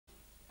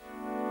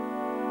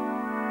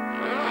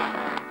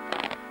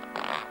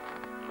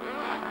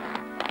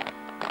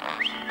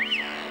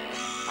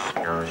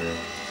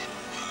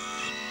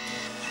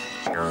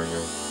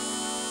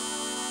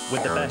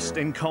With the best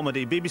in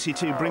comedy, BBC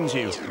Two brings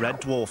you Red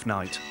Dwarf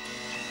Night.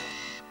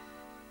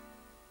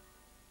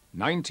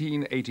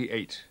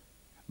 1988.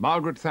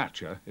 Margaret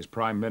Thatcher is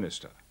Prime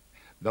Minister.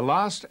 The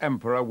Last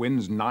Emperor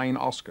wins 9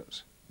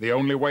 Oscars. The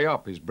Only Way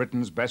Up is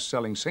Britain's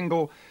best-selling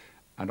single.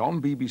 And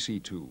on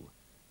BBC Two,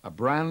 a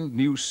brand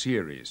new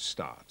series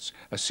starts.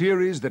 A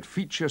series that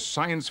features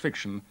science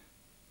fiction,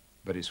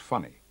 but is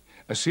funny.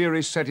 A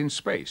series set in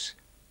space,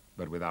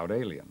 but without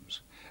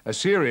aliens. A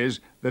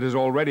series that has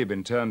already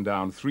been turned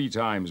down 3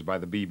 times by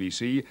the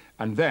BBC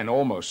and then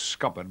almost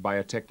scuppered by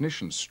a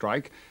technician's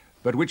strike,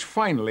 but which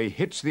finally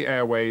hits the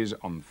airways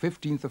on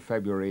 15th of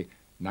February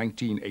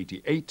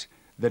 1988,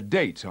 the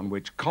date on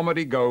which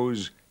comedy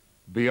goes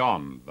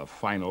beyond the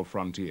final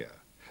frontier.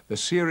 The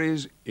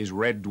series is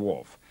Red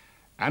Dwarf,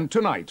 and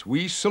tonight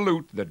we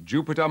salute the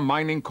Jupiter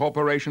Mining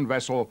Corporation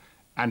vessel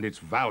and its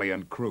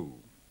valiant crew.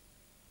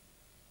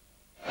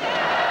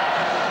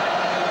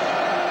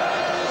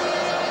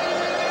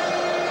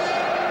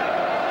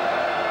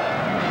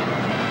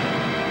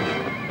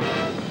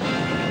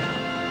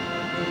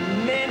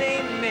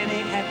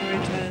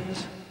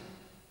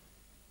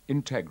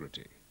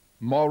 Integrity,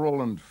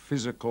 moral and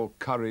physical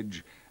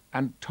courage,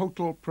 and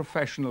total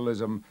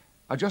professionalism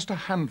are just a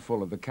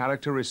handful of the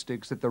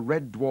characteristics that the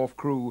Red Dwarf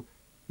crew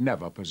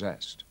never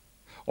possessed.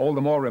 All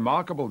the more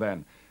remarkable,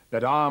 then,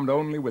 that armed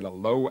only with a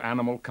low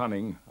animal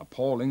cunning,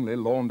 appallingly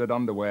laundered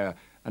underwear,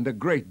 and a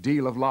great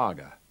deal of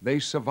lager, they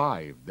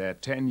survived their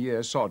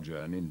 10-year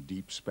sojourn in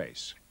deep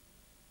space.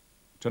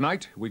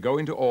 Tonight, we go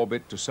into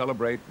orbit to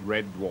celebrate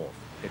Red Dwarf,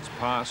 its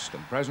past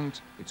and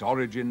present, its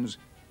origins,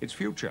 its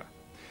future.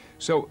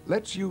 So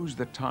let's use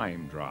the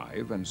time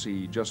drive and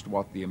see just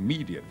what the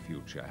immediate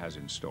future has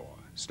in store.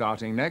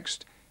 Starting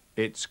next,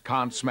 it's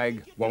Can't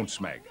Smeg, Won't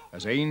Smeg,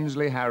 as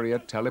Ainsley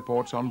Harriott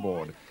teleports on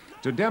board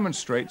to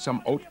demonstrate some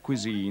haute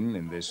cuisine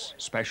in this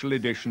special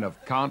edition of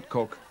Can't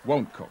Cook,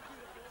 Won't Cook.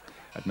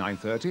 At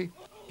 9:30,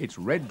 it's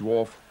Red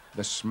Dwarf,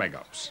 The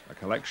Smeg-Ups, a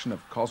collection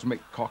of cosmic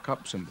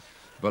cock-ups and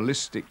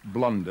ballistic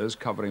blunders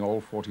covering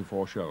all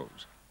 44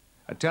 shows.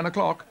 At 10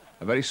 o'clock,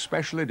 a very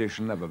special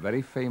edition of a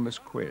very famous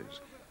quiz,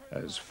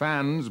 as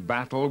fans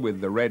battle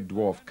with the Red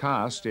Dwarf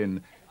cast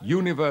in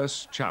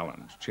Universe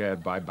Challenge,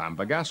 chaired by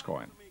Bamber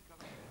Gascoigne.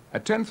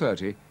 At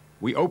 10:30,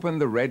 we open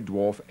the Red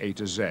Dwarf A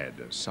to Z,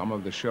 as some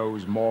of the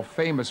show's more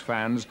famous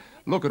fans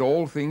look at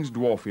all things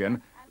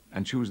Dwarfian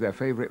and choose their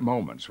favorite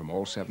moments from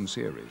all 7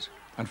 series.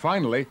 And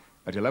finally,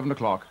 at 11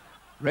 o'clock,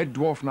 Red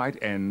Dwarf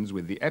Night ends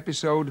with the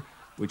episode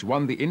which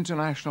won the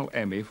International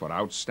Emmy for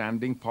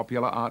Outstanding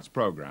Popular Arts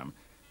Program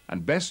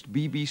and Best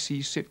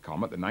BBC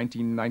Sitcom at the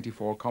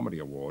 1994 Comedy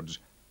Awards,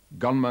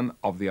 Gunman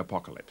of the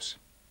Apocalypse.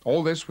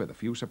 All this, with a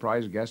few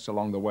surprise guests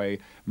along the way,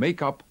 make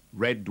up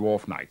Red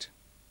Dwarf Night.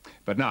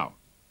 But now,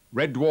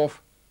 Red Dwarf,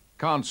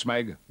 Can't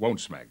Smeg, Won't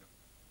Smeg.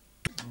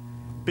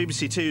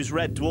 BBC Two's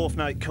Red Dwarf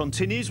Night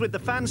continues with the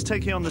fans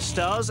taking on the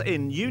stars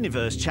in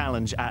Universe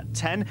Challenge at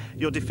 10,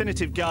 your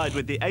definitive guide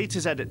with the A to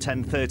Z at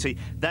 10:30,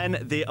 then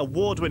the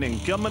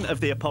award-winning Gunman of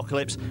the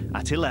Apocalypse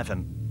at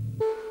 11.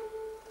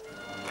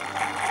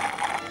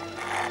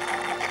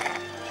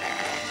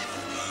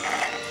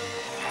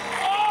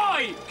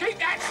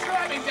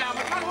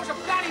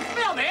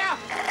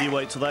 You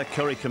wait till their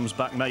curry comes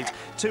back, mate.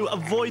 To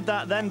avoid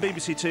that, then,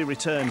 BBC Two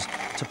returns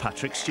to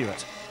Patrick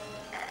Stewart.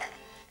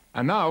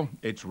 And now,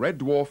 it's Red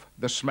Dwarf,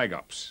 The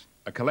Smeg-Ups,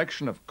 a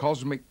collection of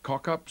cosmic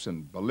cock-ups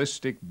and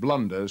ballistic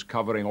blunders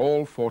covering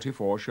all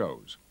 44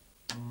 shows.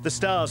 The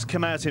stars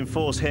come out in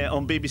force here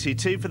on BBC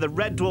Two for the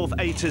Red Dwarf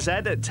A to Z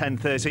at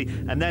 10:30,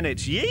 and then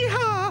it's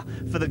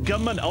Yeehaw for the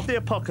Gunman of the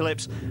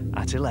Apocalypse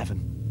at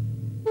 11.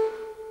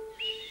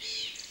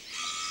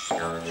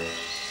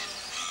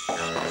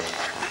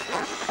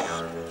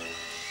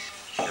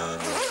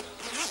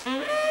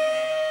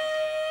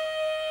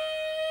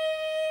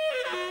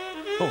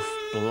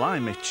 Oh,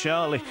 blimey,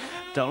 Charlie.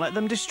 Don't let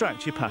them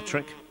distract you,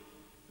 Patrick.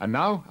 And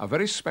now, a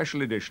very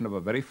special edition of a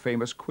very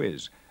famous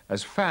quiz,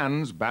 as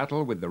fans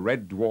battle with the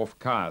Red Dwarf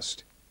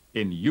cast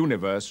in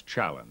Universe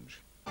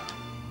Challenge.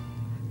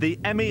 The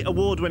Emmy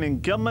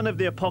award-winning Gunman of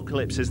the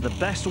Apocalypse is the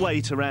best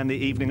way to round the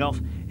evening off,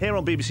 here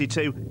on BBC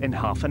Two in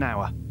half an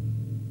hour.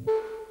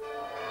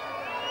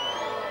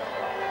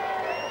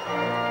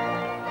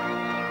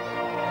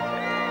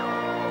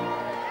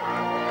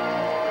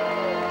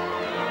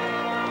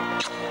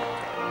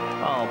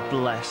 Oh,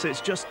 bless,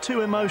 it's just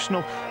too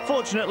emotional.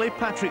 Fortunately,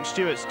 Patrick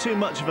Stewart's too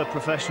much of a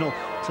professional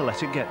to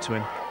let it get to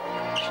him.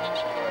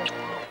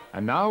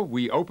 And now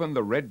we open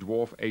the Red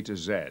Dwarf A to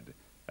Z,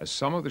 as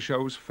some of the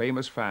show's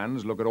famous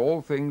fans look at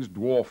all things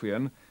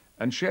Dwarfian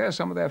and share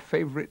some of their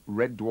favourite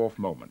Red Dwarf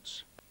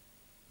moments.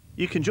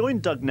 You can join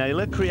Doug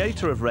Naylor,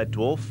 creator of Red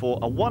Dwarf, for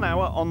a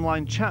 1-hour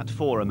online chat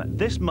forum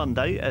this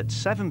Monday at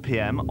 7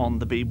 p.m. on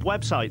the Beeb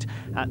website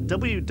at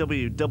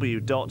www.beeb.com.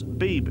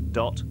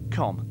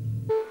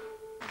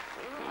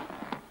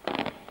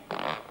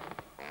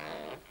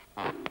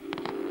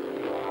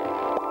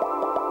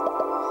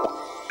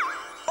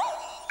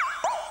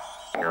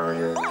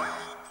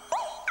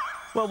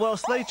 Well,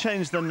 whilst they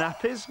change the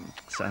nappies,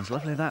 sounds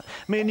lovely that,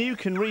 me and you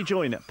can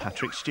rejoin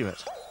Patrick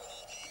Stewart.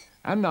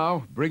 And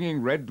now,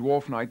 bringing Red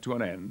Dwarf Night to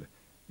an end,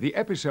 the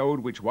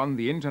episode which won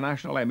the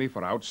International Emmy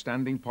for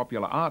Outstanding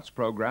Popular Arts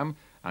Programme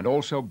and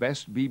also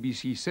Best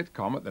BBC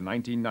Sitcom at the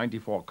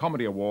 1994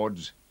 Comedy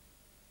Awards,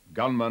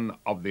 Gunman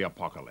of the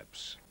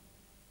Apocalypse.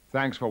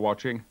 Thanks for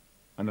watching,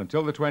 and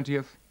until the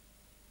 20th,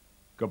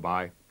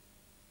 goodbye.